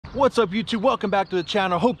What's up YouTube? Welcome back to the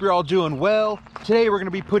channel. Hope you're all doing well. Today we're going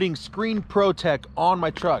to be putting screen PROTECH on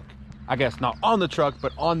my truck. I guess not on the truck,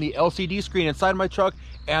 but on the LCD screen inside my truck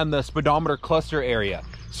and the speedometer cluster area.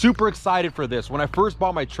 Super excited for this. When I first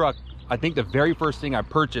bought my truck, I think the very first thing I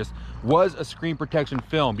purchased was a screen protection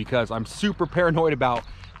film because I'm super paranoid about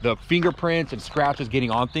the fingerprints and scratches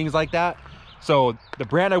getting on things like that. So the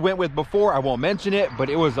brand I went with before, I won't mention it, but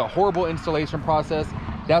it was a horrible installation process.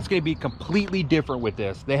 That's going to be completely different with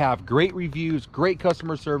this. They have great reviews, great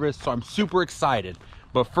customer service, so I'm super excited.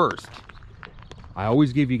 But first, I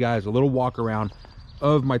always give you guys a little walk around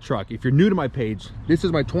of my truck. If you're new to my page, this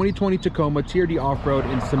is my 2020 Tacoma TRD Off-Road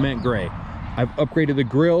in cement gray. I've upgraded the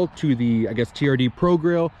grill to the, I guess, TRD Pro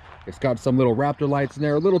grill. It's got some little Raptor lights in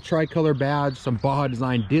there, a little tricolor badge, some BAJA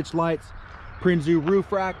design ditch lights, PRINSU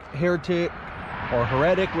roof rack, Heretic or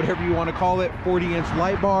Heretic, whatever you want to call it, 40-inch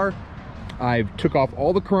light bar. I took off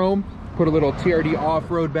all the chrome, put a little TRD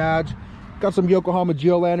off-road badge, got some Yokohama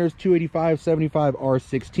Geolanders 285/75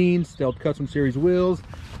 R16 Stealth Custom Series wheels,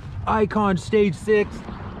 Icon Stage 6,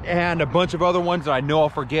 and a bunch of other ones that I know I'll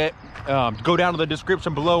forget. Go down to the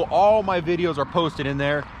description below. All my videos are posted in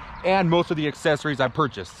there and most of the accessories I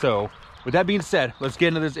purchased. So with that being said, let's get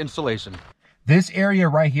into this installation. This area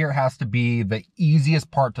right here has to be the easiest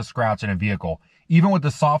part to scratch in a vehicle. Even with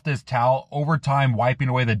the softest towel, over time, wiping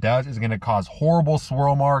away the dust is going to cause horrible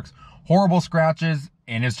swirl marks, horrible scratches,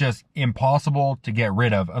 and it's just impossible to get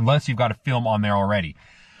rid of unless you've got a film on there already.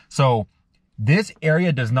 So this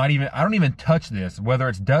area does not even, I don't even touch this. Whether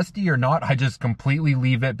it's dusty or not, I just completely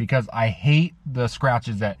leave it because I hate the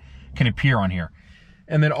scratches that can appear on here.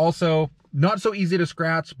 And then also, not so easy to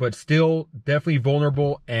scratch, but still definitely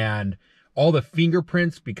vulnerable. And all the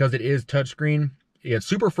fingerprints, because it is touchscreen, it's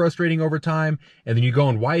super frustrating over time, and then you go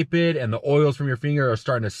and wipe it and the oils from your finger are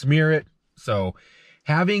starting to smear it. So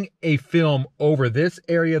having a film over this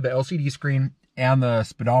area, the LCD screen and the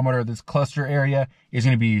speedometer, this cluster area, is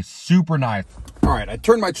going to be super nice. All right, I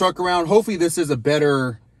turned my truck around. Hopefully this is a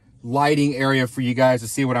better lighting area for you guys to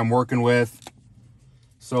see what I'm working with.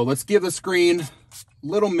 So let's give the screen a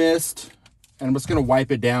little mist, and I'm just going to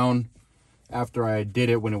wipe it down after I did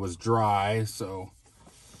it when it was dry. So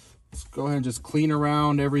let's go ahead and just clean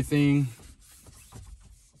around everything.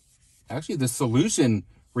 Actually, the solution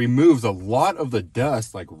removes a lot of the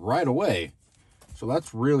dust like right away. So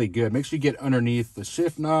that's really good. Make sure you get underneath the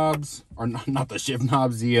shift knobs, or not the shift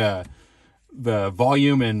knobs, the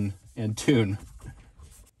volume and tune.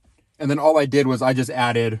 And then all I did was I just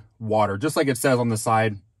added water, just like it says on the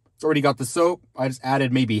side. It's already got the soap. I just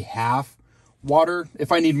added maybe half water.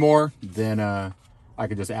 If I need more, then I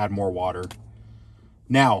could just add more water.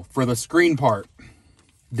 Now, for the screen part,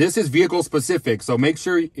 this is vehicle specific. So make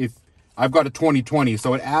sure, if I've got a 2020,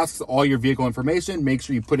 so it asks all your vehicle information, make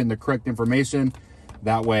sure you put in the correct information.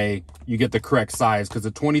 That way you get the correct size, because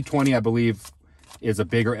the 2020, I believe, is a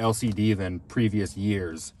bigger LCD than previous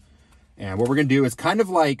years. And what we're going to do is kind of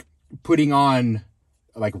like putting on,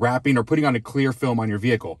 like wrapping or putting on a clear film on your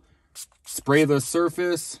vehicle. Spray the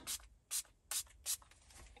surface,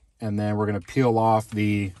 and then we're going to peel off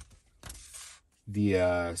the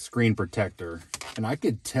screen protector. And I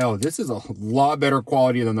could tell this is a lot better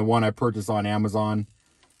quality than the one I purchased on Amazon.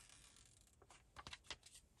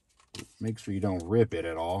 Make sure you don't rip it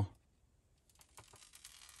at all.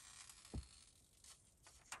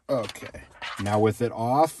 Okay, now with it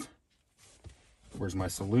off, where's my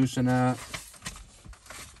solution at?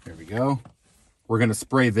 There we go. We're going to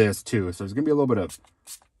spray this too, so there's going to be a little bit of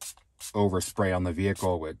overspray on the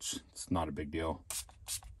vehicle, which it's not a big deal.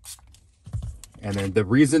 And then the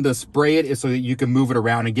reason to spray it is so that you can move it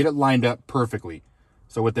around and get it lined up perfectly.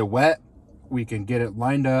 So with it wet, we can get it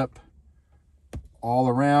lined up all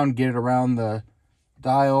around, get it around the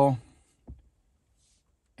dial,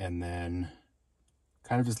 and then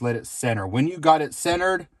kind of just let it center. When you got it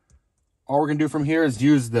centered, all we're going to do from here is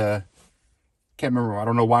use the, can't remember, I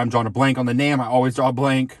don't know why I'm drawing a blank on the name. I always draw a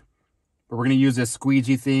blank. But we're going to use this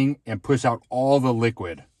squeegee thing and push out all the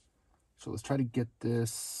liquid. So let's try to get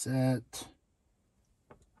this set.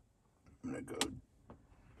 I'm going to go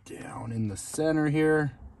down in the center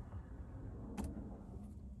here.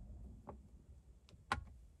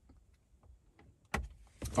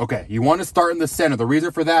 Okay, you want to start in the center. The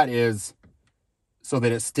reason for that is so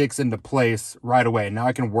that it sticks into place right away. Now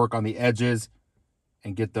I can work on the edges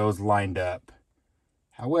and get those lined up.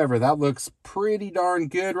 However, that looks pretty darn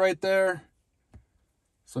good right there.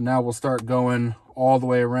 So now we'll start going all the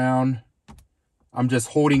way around. I'm just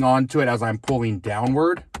holding on to it as I'm pulling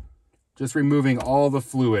downward. Just removing all the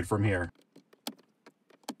fluid from here.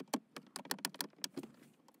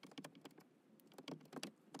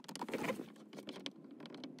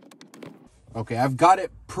 Okay, I've got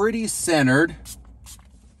it pretty centered.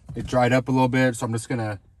 It dried up a little bit, so I'm just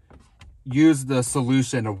gonna use the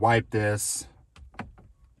solution to wipe this.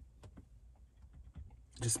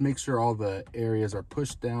 Just make sure all the areas are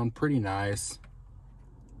pushed down pretty nice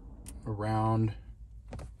around.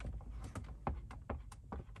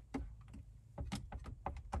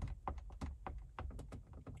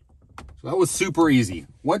 So that was super easy.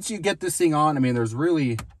 Once you get this thing on, I mean, there's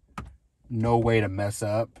really no way to mess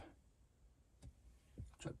up.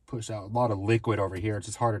 Try to push out a lot of liquid over here. It's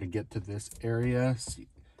just harder to get to this area. See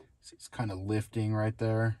it's kind of lifting right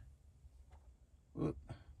there. Oop.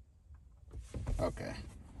 Okay.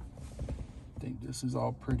 I think this is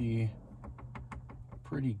all pretty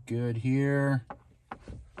good here.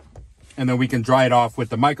 And then we can dry it off with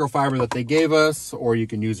the microfiber that they gave us, or you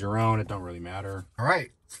can use your own. It don't really matter. All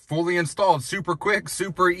right, fully installed, super quick,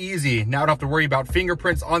 super easy. Now I don't have to worry about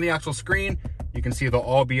fingerprints on the actual screen. You can see they'll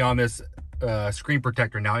all be on this screen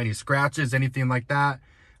protector now. Any scratches, anything like that.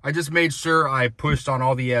 I just made sure I pushed on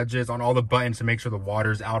all the edges, on all the buttons to make sure the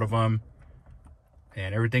water's out of them.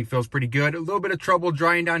 And everything feels pretty good. A little bit of trouble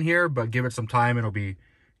drying down here, but give it some time, it'll be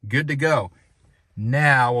good to go.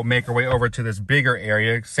 Now we'll make our way over to this bigger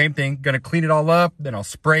area. Same thing, gonna clean it all up, then I'll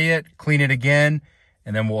spray it, clean it again,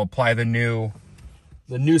 and then we'll apply the new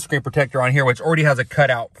screen protector on here, which already has a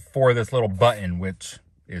cutout for this little button, which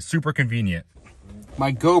is super convenient.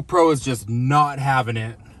 My GoPro is just not having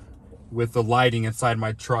it with the lighting inside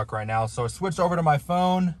my truck right now. So I switched over to my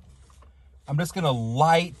phone. I'm just gonna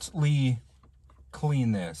lightly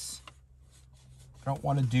clean this. I don't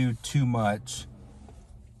want to do too much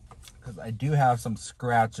because I do have some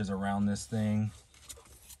scratches around this thing.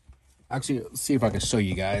 Actually, let's see if I can show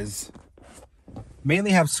you guys.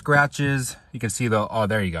 Mainly have scratches. You can see the, oh,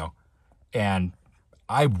 there you go. And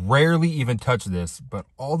I rarely even touch this, but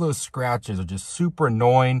all those scratches are just super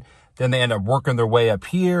annoying. Then they end up working their way up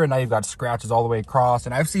here, and now you've got scratches all the way across.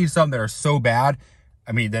 And I've seen some that are so bad,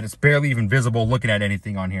 I mean, that it's barely even visible looking at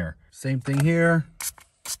anything on here. Same thing here.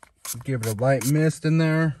 Give it a light mist in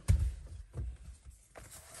there.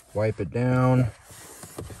 Wipe it down.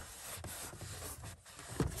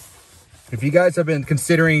 If you guys have been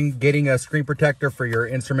considering getting a screen protector for your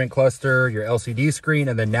instrument cluster, your LCD screen,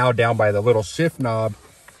 and then now down by the little shift knob,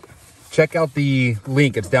 check out the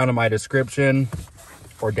link. It's down in my description,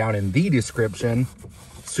 or down in the description.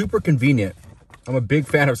 Super convenient. I'm a big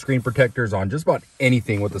fan of screen protectors on just about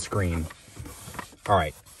anything with the screen. All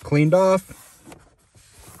right, cleaned off.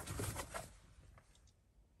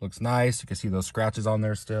 Looks nice. You can see those scratches on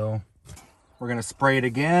there still. We're gonna spray it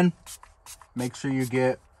again. Make sure you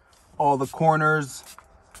get all the corners.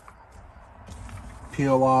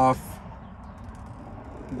 Peel off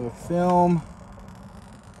the film.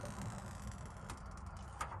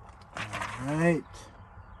 All right.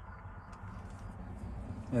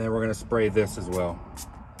 And then we're gonna spray this as well.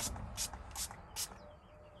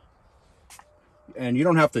 And you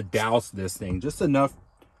don't have to douse this thing, just enough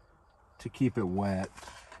to keep it wet.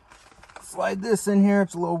 Slide this in here,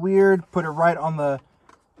 it's a little weird. Put it right on the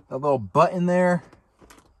little button there.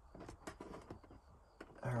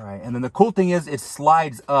 All right, and then the cool thing is it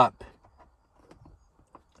slides up.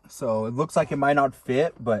 So it looks like it might not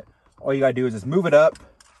fit, but all you gotta do is just move it up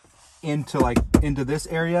into this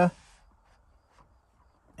area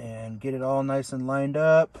and get it all nice and lined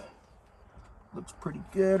up. Looks pretty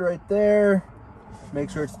good right there. Make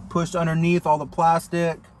sure it's pushed underneath all the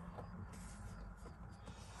plastic.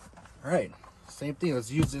 All right, same thing. Let's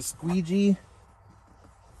use this squeegee.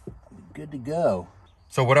 Good to go.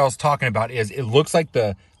 So what I was talking about is it looks like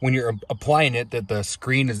when you're applying it that the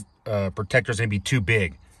screen protector is gonna be too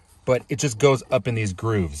big, but it just goes up in these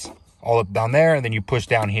grooves, all up down there, and then you push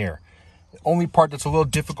down here. The only part that's a little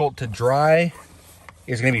difficult to dry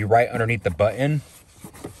is gonna be right underneath the button.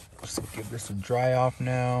 Just give this a dry off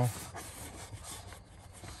now.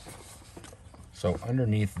 So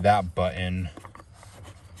underneath that button,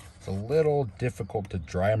 it's a little difficult to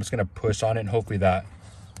dry. I'm just gonna push on it and hopefully that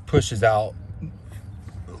pushes out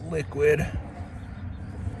the liquid.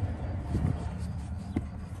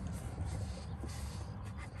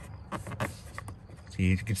 See,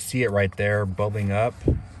 you can see it right there bubbling up,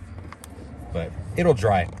 but it'll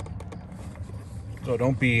dry. So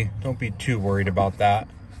don't be too worried about that.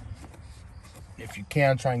 If you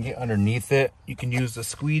can, try and get underneath it. You can use the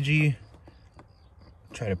squeegee.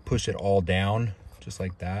 Try to push it all down, just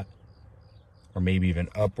like that. Or maybe even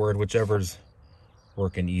upward, whichever's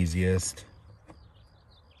working easiest.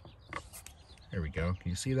 There we go.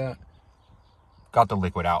 Can you see that? got the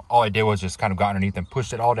liquid out. All I did was just kind of got underneath and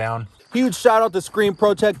pushed it all down. Huge shout out to Screen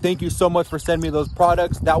PROTECH. Thank you so much for sending me those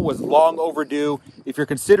products. That was long overdue. If you're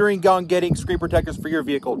considering on getting screen protectors for your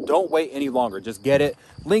vehicle, don't wait any longer. Just get it.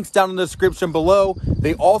 Links down in the description below.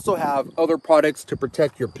 They also have other products to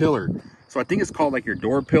protect your pillar. So I think it's called like your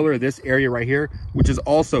door pillar, this area right here, which is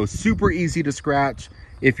also super easy to scratch.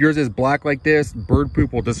 If yours is black like this, bird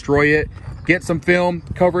poop will destroy it. Get some film,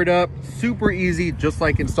 cover it up, super easy, just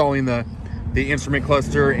like installing the instrument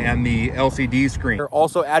cluster and the LCD screen.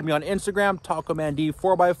 Also add me on Instagram, TacoManD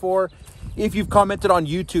 4x4. If you've commented on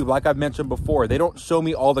YouTube, like I've mentioned before, they don't show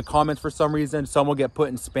me all the comments for some reason. Some will get put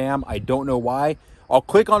in spam. I don't know why. I'll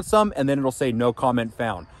click on some and then it'll say no comment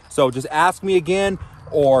found. So just ask me again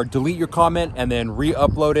or delete your comment and then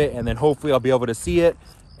re-upload it, and then hopefully I'll be able to see it.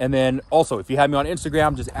 And then also, if you have me on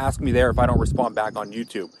Instagram, just ask me there if I don't respond back on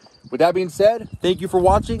YouTube. With that being said, thank you for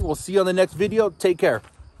watching. We'll see you on the next video. Take care.